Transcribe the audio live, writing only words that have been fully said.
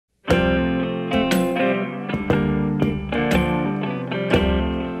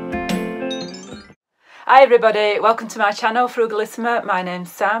Hi everybody, welcome to my channel Frugalisama. My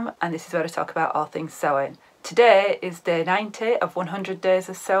name's Sam and this is where I talk about all things sewing. Today is day 90 of 100 days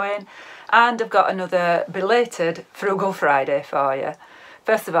of sewing and I've got another belated Frugal Friday for you.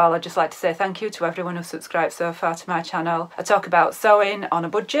 First of all, I'd just like to say thank you to everyone who's subscribed so far to my channel. I talk about sewing on a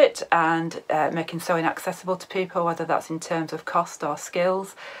budget and making sewing accessible to people, whether that's in terms of cost or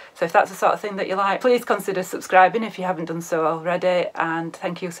skills. So if that's the sort of thing that you like, please consider subscribing if you haven't done so already, and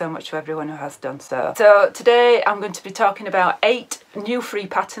thank you so much to everyone who has done so. So today I'm going to be talking about 8 new free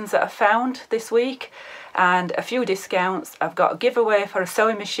patterns that I've found this week and a few discounts. I've got a giveaway for a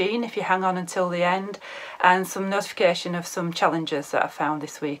sewing machine if you hang on until the end, and some notification of some challenges that I found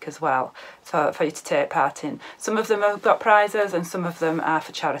this week as well for you to take part in. Some of them have got prizes and some of them are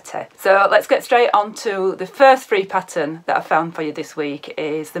for charity. So let's get straight on to the first free pattern that I found for you this week.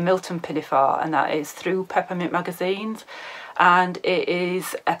 Is the Milton Pinafore, and that is through Peppermint magazines. And it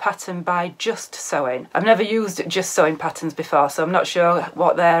is a pattern by Just Sewing. I've never used Just Sewing patterns before, so I'm not sure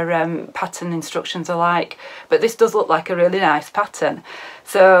what their pattern instructions are like, but this does look like a really nice pattern.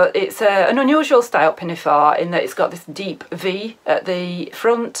 So it's an unusual style pinafore in that it's got this deep V at the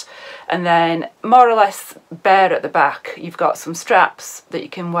front and then more or less bare at the back. You've got some straps that you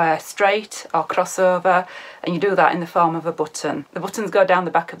can wear straight or crossover, and you do that in the form of a button. The buttons go down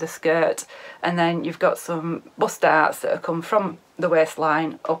the back of the skirt, and then you've got some bust darts that come from the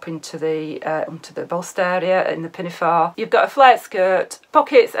waistline up into the bust area in the pinafore. You've got a flared skirt,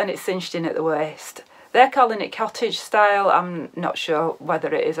 pockets, and it's cinched in at the waist. They're calling it cottage style. I'm not sure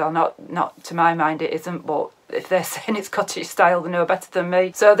whether it is or not. Not to my mind it isn't, but if they're saying it's cottage style, they know better than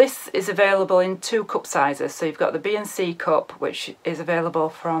me. So this is available in 2 cup sizes. So you've got the B and C cup, which is available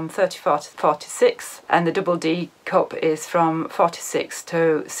from 34 to 46, and the double D cup is from 46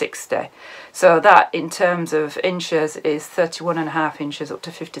 to 60. So that, in terms of inches, is 31.5 inches up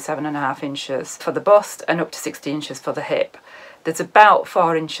to 57.5 inches for the bust and up to 60 inches for the hip. There's about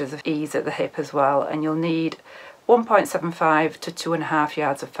 4 inches of ease at the hip as well, and you'll need 1.75 to 2.5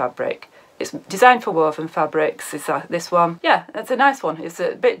 yards of fabric. It's designed for woven fabrics, is this one. Yeah, it's a nice one. It's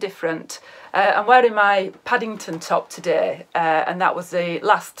a bit different. I'm wearing my Paddington top today, and that was the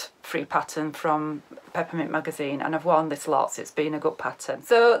last free pattern from Peppermint magazine, and I've worn this lots. It's been a good pattern.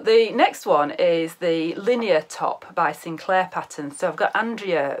 So the next one is the linear top by Sinclair Patterns. So I've got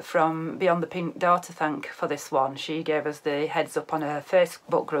Andrea from Beyond the Pink Door to thank for this one. She gave us the heads up on her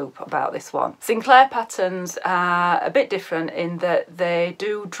Facebook group about this one. Sinclair Patterns are a bit different in that they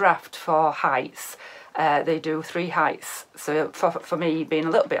do draft for heights. They do 3 heights, so for me, being a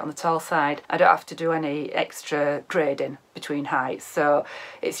little bit on the tall side, I don't have to do any extra grading between heights. So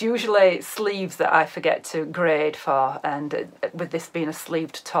it's usually sleeves that I forget to grade for, and with this being a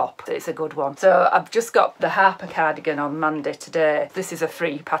sleeved top, it's a good one. So I've just got the Harper cardigan on Monday today. This is a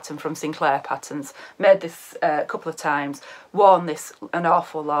free pattern from Sinclair Patterns. Made this a couple of times, worn this an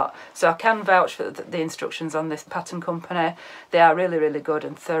awful lot, so I can vouch for the instructions on this pattern company. They are really, really good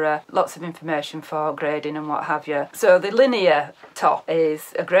and thorough. Lots of information for grading and what have you. So the linear top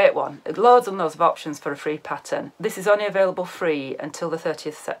is a great one. Loads and loads of options for a free pattern. This is only available free until the 30th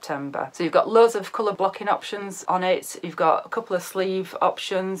of September. So you've got loads of colour blocking options on it. You've got a couple of sleeve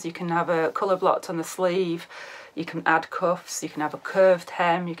options. You can have a colour blocked on the sleeve. You can add cuffs, you can have a curved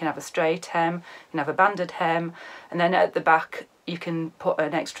hem, you can have a straight hem, you can have a banded hem, and then at the back you can put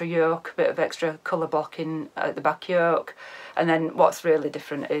an extra yoke, a bit of extra colour blocking at the back yoke. And then what's really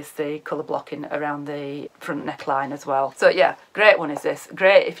different is the colour blocking around the front neckline as well. So yeah, great one is this.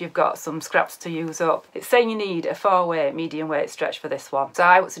 Great if you've got some scraps to use up. It's saying you need a 4-weight, medium weight stretch for this one. So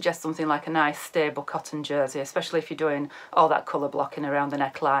I would suggest something like a nice stable cotton jersey, especially if you're doing all that colour blocking around the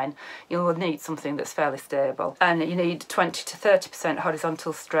neckline. You'll need something that's fairly stable. And you need 20 to 30%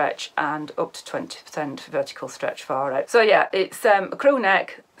 horizontal stretch and up to 20% vertical stretch for it. So yeah, it's a crew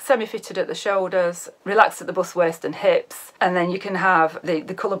neck, semi-fitted at the shoulders, relaxed at the bust, waist and hips, and then you can have the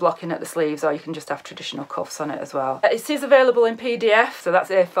colour blocking at the sleeves, or you can just have traditional cuffs on it as well. It is available in PDF, so that's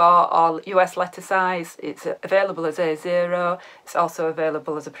A4 or US letter size. It's available as A0. It's also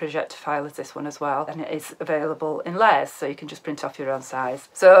available as a projector file as this one as well, and it is available in layers, so you can just print off your own size.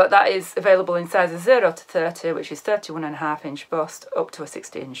 So that is available in sizes 0 to 30, which is 31.5 inch bust up to a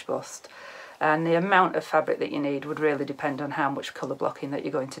 60 inch bust. And the amount of fabric that you need would really depend on how much colour blocking that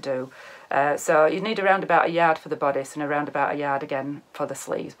you're going to do. So you need around about 1 yard for the bodice and around about 1 yard again for the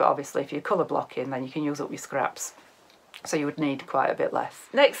sleeves. But obviously if you're colour blocking, then you can use up your scraps. So you would need quite a bit less.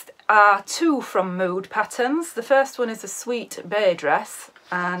 Next are 2 from Mood Patterns. The first one is a sweet bay dress.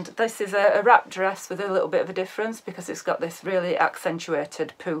 And this is a wrap dress with a little bit of a difference because it's got this really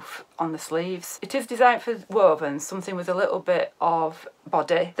accentuated poof on the sleeves. It is designed for woven, something with a little bit of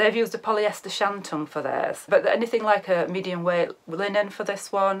body. They've used a polyester shantung for theirs, but anything like a medium weight linen for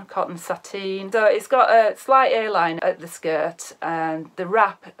this one, cotton sateen. So it's got a slight A-line at the skirt, and the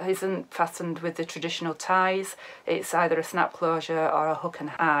wrap isn't fastened with the traditional ties. It's either a snap closure or a hook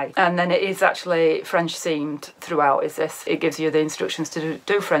and eye, and then it is actually French seamed throughout. It gives you the instructions to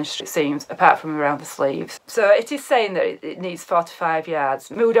do French seams apart from around the sleeves. So it is saying that it needs 45 yards.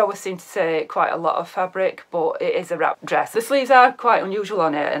 Mood always seem to say quite a lot of fabric, but it is a wrap dress. The sleeves are quite unusual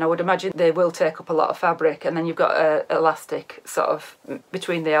on it, and I would imagine they will take up a lot of fabric, and then you've got an elastic sort of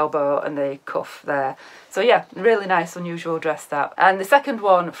between the elbow and the cuff there. So yeah, really nice, unusual dress that. And the second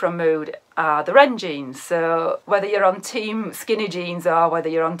one from Mood are the Wren jeans. So whether you're on team skinny jeans or whether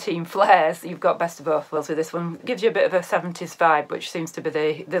you're on team flares, you've got best of both worlds with this one. It gives you a bit of a 70s vibe, which seems to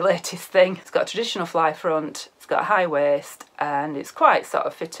be the latest thing. It's got a traditional fly front, it's got a high waist, and it's quite sort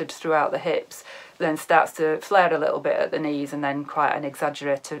of fitted throughout the hips, then starts to flare a little bit at the knees, and then quite an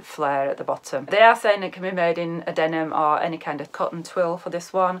exaggerated flare at the bottom. They are saying it can be made in a denim or any kind of cotton twill for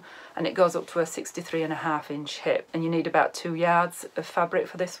this one, and it goes up to a 63.5-inch hip, and you need about 2 yards of fabric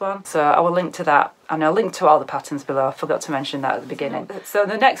for this one. So I will link to that, and I'll link to all the patterns below. I forgot to mention that at the beginning. So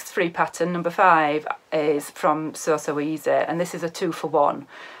the next free pattern, number 5, is from So Easy, and this is a 2-for-1,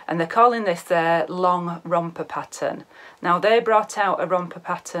 and they're calling this their long romper pattern. Now they brought out a romper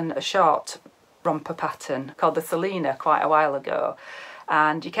pattern, a short romper pattern called the Selena quite a while ago,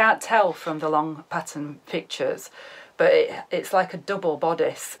 and you can't tell from the long pattern pictures, but it's like a double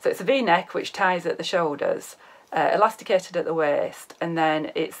bodice. So it's a V-neck which ties at the shoulders, elasticated at the waist, and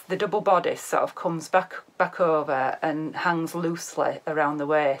then it's the double bodice sort of comes back over and hangs loosely around the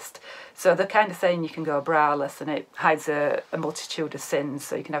waist. So they're kind of saying you can go braless, and it hides a multitude of sins,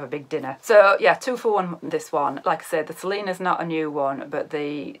 so you can have a big dinner. So yeah, 2-for-1 this one. Like I said, the Selena's not a new one, but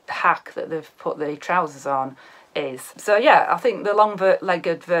the hack that they've put the trousers on is. So yeah, I think the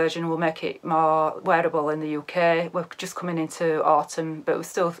long-legged version will make it more wearable in the UK. We're just coming into autumn, but we're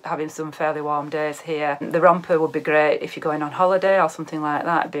still having some fairly warm days here. The romper would be great if you're going on holiday or something like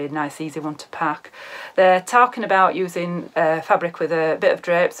that. It'd be a nice easy one to pack. They're talking about using fabric with a bit of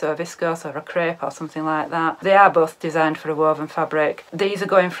drape, so a viscose or a crepe or something like that. They are both designed for a woven fabric. These are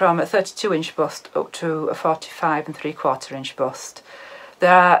going from a 32-inch bust up to a 45.75-inch bust.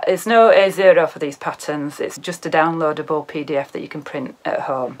 There is no A0 for these patterns, it's just a downloadable PDF that you can print at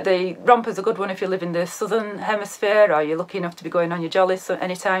home. The romper's a good one if you live in the southern hemisphere or you're lucky enough to be going on your jollies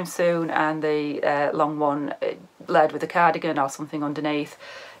anytime soon, and the long one layered with a cardigan or something underneath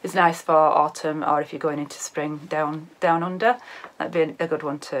is nice for autumn, or if you're going into spring down under, that'd be a good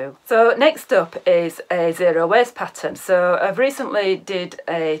one too. So next up is a zero waist pattern. So I've recently did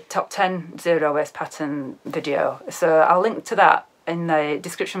a top 10 zero waist pattern video, so I'll link to that in the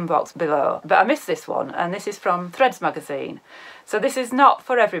description box below. But I missed this one, and this is from Threads magazine. So this is not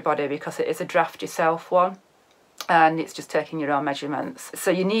for everybody because it is a draft yourself one, and it's just taking your own measurements.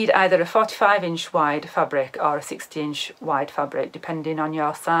 So you need either a 45-inch wide fabric or a 60-inch wide fabric depending on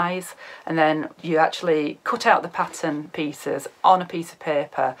your size, and then you actually cut out the pattern pieces on a piece of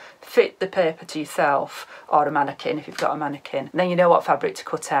paper, fit the paper to yourself or a mannequin if you've got a mannequin, and then you know what fabric to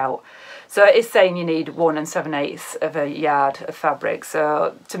cut out. So it is saying you need 1 7/8 of a yard of fabric.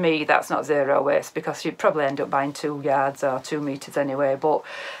 So to me that's not zero waste, because you'd probably end up buying 2 yards or 2 meters anyway. But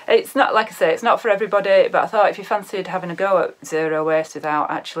it's not, like I say, it's not for everybody, but I thought if you fancied having a go at zero waste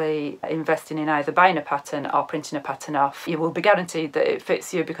without actually investing in either buying a pattern or printing a pattern off, you will be guaranteed that it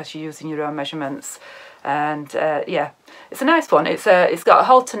fits you because you're using your own measurements. And yeah, it's a nice one. It's got a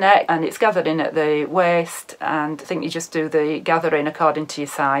halter neck and it's gathered in at the waist, and I think you just do the gathering according to your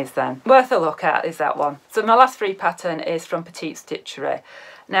size then. Worth a look at is that one. So my last free pattern is from Petite Stitchery.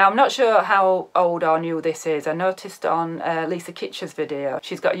 Now I'm not sure how old or new this is. I noticed on Lisa Kitcher's video,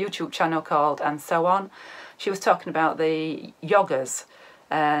 she's got a YouTube channel called And So On. She was talking about the yogas,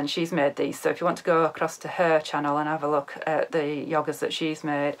 and she's made these, so if you want to go across to her channel and have a look at the yogas that she's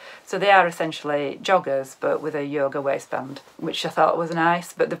made. So they are essentially joggers but with a yoga waistband, which I thought was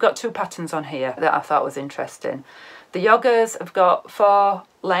nice. But they've got 2 patterns on here that I thought was interesting. The yogas have got 4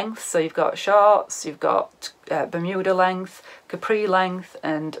 lengths, so you've got shorts, you've got Bermuda length, capri length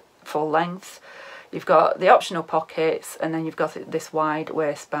and full length. You've got the optional pockets, and then you've got this wide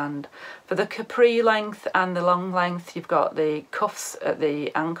waistband. For the capri length and the long length, you've got the cuffs at the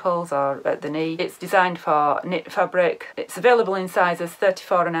ankles or at the knee. It's designed for knit fabric. It's available in sizes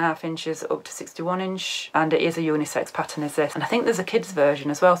 34.5 inches up to 61 inch, and it is a unisex pattern as this. And I think there's a kids version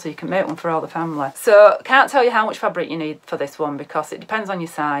as well, so you can make one for all the family. So can't tell you how much fabric you need for this one because it depends on your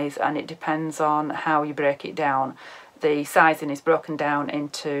size and it depends on how you break it down. the sizing is broken down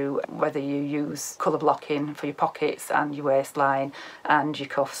into whether you use colour blocking for your pockets and your waistline and your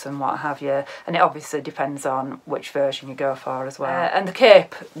cuffs and what have you, and it obviously depends on which version you go for as well. And the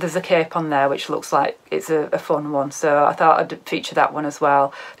cape, there's a cape on there which looks like it's a fun one, so I thought I'd feature that one as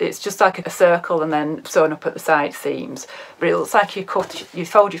well. It's just like a circle and then sewn up at the side seams, but it looks like you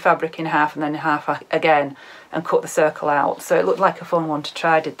fold your fabric in half and then half again and cut the circle out, so it looked like a fun one to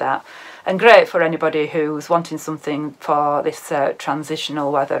try. I did that, and great for anybody who's wanting something for this transitional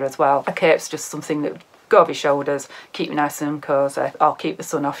weather as well. A cape's just something that go over your shoulders, keep you nice and cosy, or keep the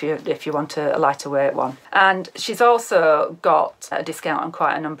sun off you if you want a lighter weight one. And she's also got a discount on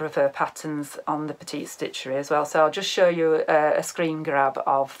quite a number of her patterns on the Petite Stitchery as well, so I'll just show you a screen grab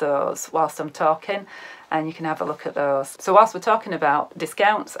of those whilst I'm talking, and you can have a look at those. So whilst we're talking about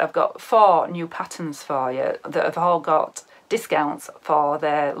discounts, I've got 4 new patterns for you that have all got discounts for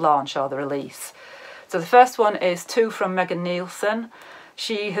their launch or the release. So the first one is 2 from Megan Nielsen.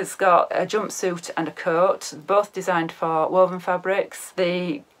 She has got a jumpsuit and a coat, both designed for woven fabrics.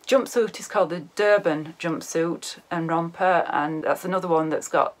 The jumpsuit is called the Durban jumpsuit and romper, and that's another one that's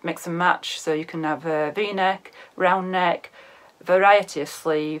got mix and match, so you can have a V-neck, round neck, variety of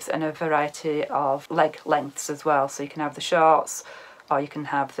sleeves and a variety of leg lengths as well, so you can have the shorts or you can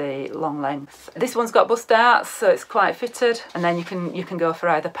have the long length. This one's got bust darts, so it's quite fitted, and then you can go for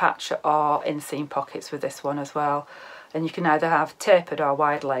either patch or inseam pockets with this one as well. And you can either have tapered or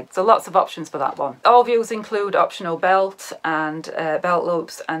wide legs. So lots of options for that one. All views include optional belt and belt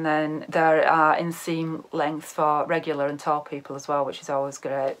loops, and then there are inseam lengths for regular and tall people as well, which is always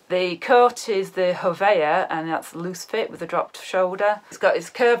great. The coat is the Hovea, and that's loose fit with a dropped shoulder. It's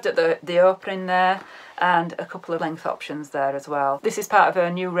curved at the opening there, and a couple of length options there as well. This is part of her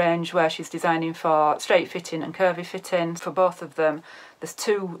new range where she's designing for straight fitting and curvy fitting. For both of them, there's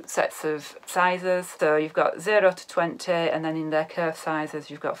 2 sets of sizes, so you've got 0 to 20, and then in their curve sizes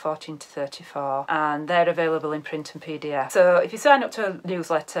you've got 14 to 34, and they're available in print and PDF. So if you sign up to a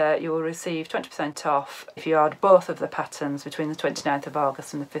newsletter, you will receive 20% off if you order both of the patterns between the 29th of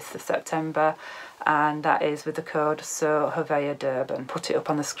August and the 5th of September, and that is with the code Hovea Durban. Put it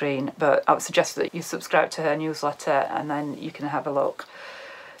up on the screen, but I would suggest that you subscribe to her newsletter and then you can have a look.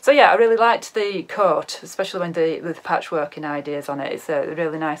 So yeah, I really liked the coat, especially when with the patchworking ideas on it. It's a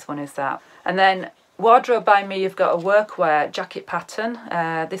really nice one, is that. And then Wardrobe by Me, you've got a workwear jacket pattern.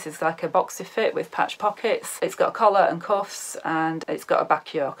 This is like a boxy fit with patch pockets. It's got a collar and cuffs, and it's got a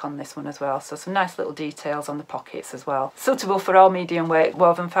back yoke on this one as well, so some nice little details on the pockets as well. Suitable for all medium weight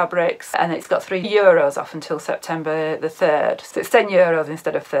woven fabrics, and it's got €3 off until September the 3rd, so it's €10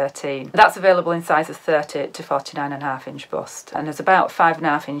 instead of 13. That's available in sizes 30 to 49.5 inch bust, and there's about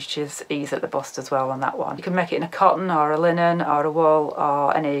 5.5 inches ease at the bust as well on that one. You can make it in a cotton or a linen or a wool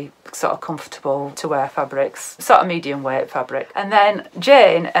or any sort of comfortable to wear fabrics, sort of medium weight fabric. And then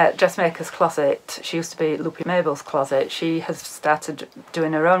Jane at Dressmaker's Closet, she used to be Loopy Mabel's Closet, she has started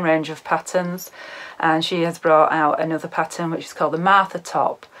doing her own range of patterns, and she has brought out another pattern which is called the Martha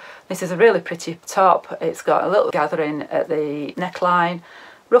top. This is a really pretty top. It's got a little gathering at the neckline,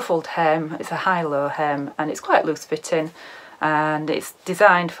 ruffled hem, it's a high-low hem, and it's quite loose fitting, and it's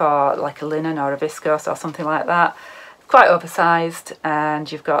designed for like a linen or a viscose or something like that. Quite oversized,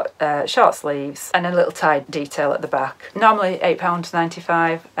 and you've got short sleeves and a little tie detail at the back. Normally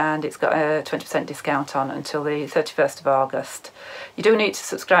 £8.95, and it's got a 20% discount on until the 31st of August. You do need to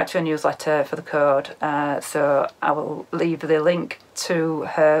subscribe to a newsletter for the code, so I will leave the link to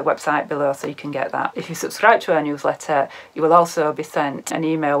her website below so you can get that. If you subscribe to her newsletter, you will also be sent an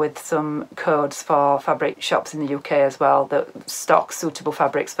email with some codes for fabric shops in the UK as well that stock suitable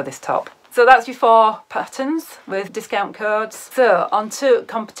fabrics for this top. So that's your 4 patterns with discount codes. So on to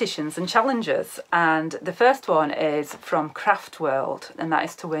competitions and challenges, and the first one is from Craft World, and that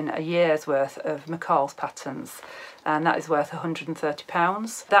is to win a year's worth of McCall's patterns, and that is worth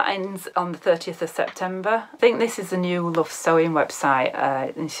 £130. That ends on the 30th of September. I think this is the new Love Sewing website,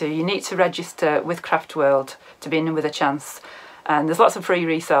 and so you need to register with Craft World to be in with a chance. And there's lots of free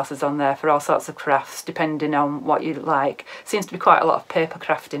resources on there for all sorts of crafts, depending on what you like. Seems to be quite a lot of paper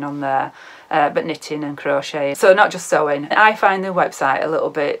crafting on there, but knitting and crochet. So not just sewing. I find the website a little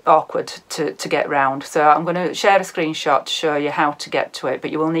bit awkward to get round, so I'm going to share a screenshot to show you how to get to it,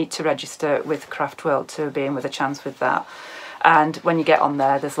 but you will need to register with Craft World to be in with a chance with that. And when you get on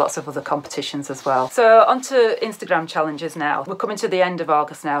there, there's lots of other competitions as well. So on to Instagram challenges now. We're coming to the end of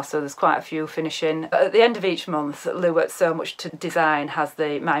August now, so there's quite a few finishing. At the end of each month, Lou at So Much to Design has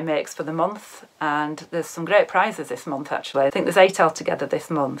the My Makes for the month, and there's some great prizes this month actually. I think there's 8 altogether this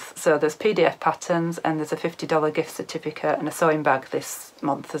month. So there's PDF patterns, and there's a $50 gift certificate and a sewing bag this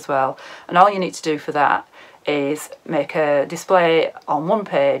month as well. And all you need to do for that is make a display on one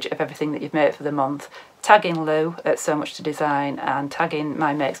page of everything that you've made for the month, tagging Lou at So Much to Design and tagging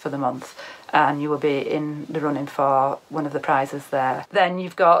my makes for the month, and you will be in the running for one of the prizes there. Then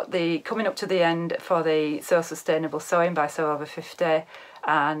you've got the coming up to the end for the So Sustainable Sewing by Sew Over 50,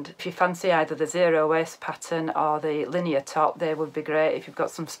 and if you fancy either the zero waste pattern or the linear top, they would be great if you've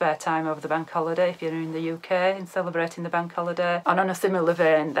got some spare time over the bank holiday, if you're in the UK and celebrating the bank holiday. And on a similar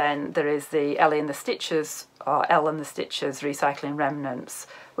vein then, there is the Ellie and the Stitches, or Elle and the Stitches Recycling Remnants,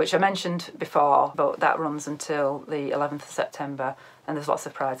 which I mentioned before, but that runs until the 11th of September, and there's lots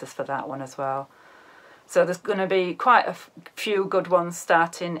of prizes for that one as well. So there's going to be quite a few good ones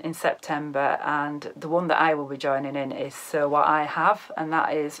starting in September, and the one that I will be joining in is So What I Have, and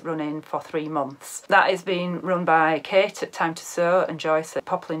that is running for 3 months. That is being run by Kate at Time to Sew and Joyce at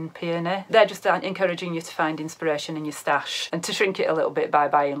Poplin Peony. They're just encouraging you to find inspiration in your stash and to shrink it a little bit by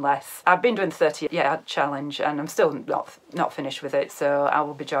buying less. I've been doing the 30-yard challenge and I'm still not finished with it, so I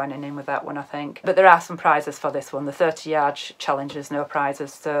will be joining in with that one, I think. But there are some prizes for this one. The 30-yard challenge, there's no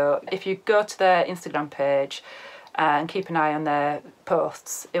prizes, so if you go to their Instagram page and keep an eye on their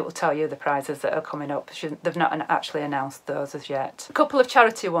posts, it will tell you the prizes that are coming up. They've not actually announced those as yet. A couple of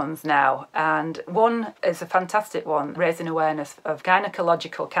charity ones now, and one is a fantastic one, raising awareness of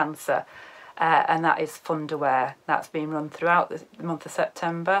gynecological cancer. And that is Funderwear. That's been run throughout the month of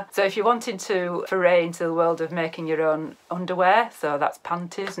September. So if you're wanting to foray into the world of making your own underwear, so that's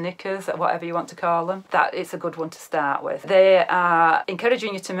panties, knickers, whatever you want to call them, that is a good one to start with. They are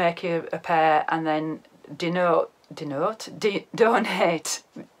encouraging you to make a pair and then donate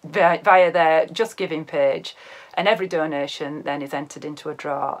via their Just Giving page, and every donation then is entered into a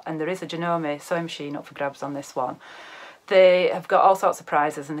draw, and there is a Janome sewing machine up for grabs on this one. They have got all sorts of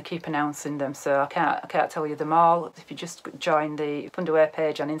prizes and they keep announcing them, so I can't tell you them all. If you just join the Funderwear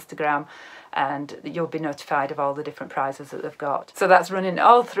page on Instagram, and you'll be notified of all the different prizes that they've got. So that's running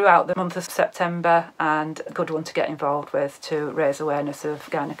all throughout the month of September, and a good one to get involved with to raise awareness of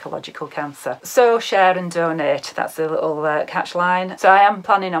gynecological cancer. So share and donate, that's a little catch line. So I am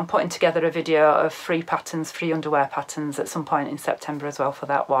planning on putting together a video of free underwear patterns at some point in September as well for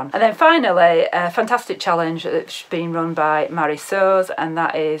that one. And then finally, a fantastic challenge that's been run by Mary Sews, and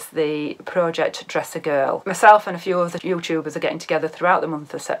that is the Project Dress a Girl. Myself and a few other YouTubers are getting together throughout the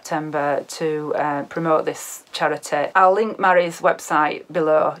month of September to promote this charity. I'll link Mary's website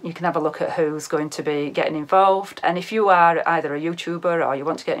below. You can have a look at who's going to be getting involved, and if you are either a YouTuber or you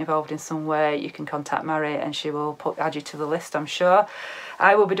want to get involved in some way, you can contact Mary and she will add you to the list, I'm sure.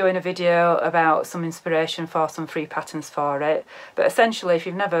 I will be doing a video about some inspiration for some free patterns for it, but essentially if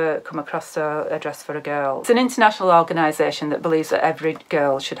you've never come across a dress for a girl, it's an international organisation that believes that every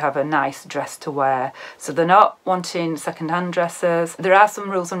girl should have a nice dress to wear, so they're not wanting second-hand dresses. There are some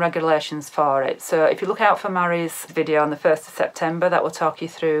rules and regulations for it, so if you look out for Mary's video on the 1st of September, that will talk you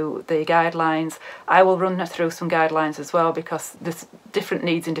through the guidelines. I will run through some guidelines as well because there's different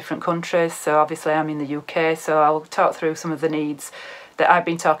needs in different countries, so obviously I'm in the UK, so I'll talk through some of the needs that I've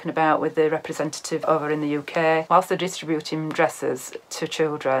been talking about with the representative over in the UK, whilst they're distributing dresses to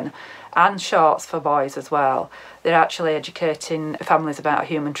children and shorts for boys as well. They're actually educating families about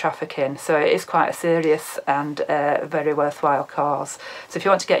human trafficking, so it is quite a serious and very worthwhile cause. So if you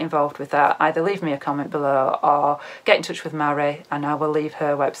want to get involved with that, either leave me a comment below or get in touch with Mary, and I will leave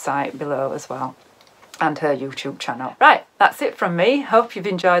her website below as well, and her YouTube channel. Right, that's it from me. Hope you've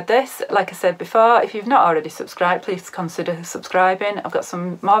enjoyed this. Like I said before, if you've not already subscribed, please consider subscribing. I've got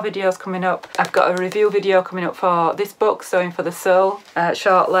some more videos coming up. I've got a review video coming up for this book, Sewing for the Soul,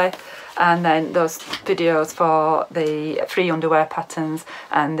 shortly, and then those videos for the free underwear patterns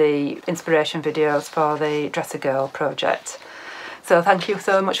and the inspiration videos for the Dress a Girl project. So thank you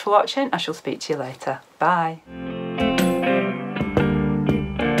so much for watching. I shall speak to you later. Bye.